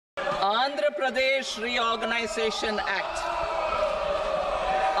Andhra Pradesh Reorganization Act.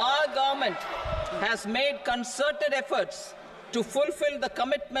 Our government has made concerted efforts to fulfill the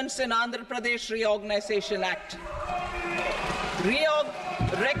commitments in Andhra Pradesh Reorganization Act.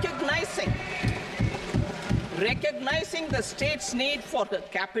 Recognizing the state's need for the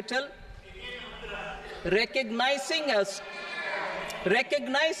capital, recognizing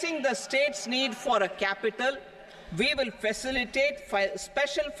the state's need for a capital, we will facilitate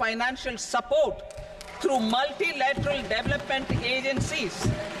special financial support through multilateral development agencies.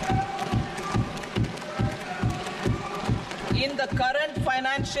 In the current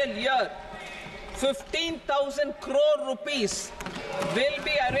financial year, 15,000 crore rupees will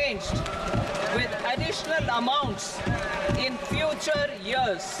be arranged with additional amounts in future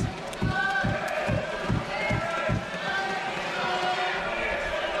years.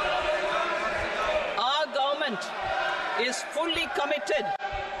 Our government is fully committed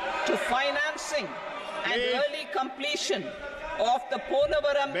to financing and early completion of the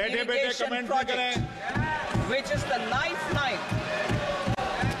Polavaram irrigation project, which is the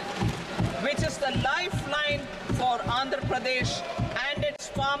lifeline for Andhra Pradesh and its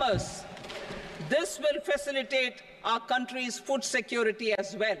farmers. This will facilitate our country's food security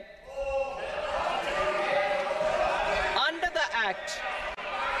as well. Under the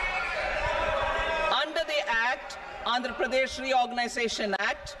Andhra Pradesh Reorganization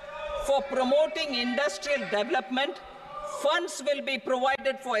Act, for promoting industrial development, funds will be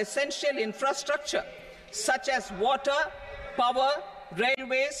provided for essential infrastructure such as water, power,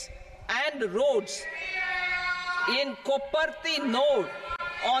 railways, and roads. In Kopparthi node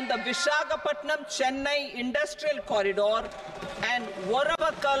on the Visakhapatnam-Chennai Industrial Corridor and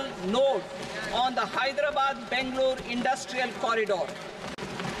Varavakal node on the Hyderabad-Bengaluru Industrial Corridor.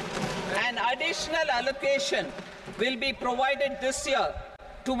 An additional allocation will be provided this year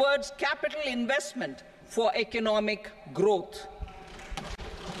towards capital investment for economic growth.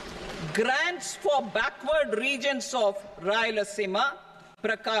 Grants for backward regions of Rayalaseema,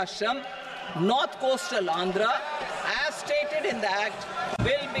 Prakasham, North Coastal Andhra, as stated in the Act,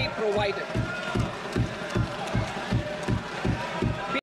 will be provided.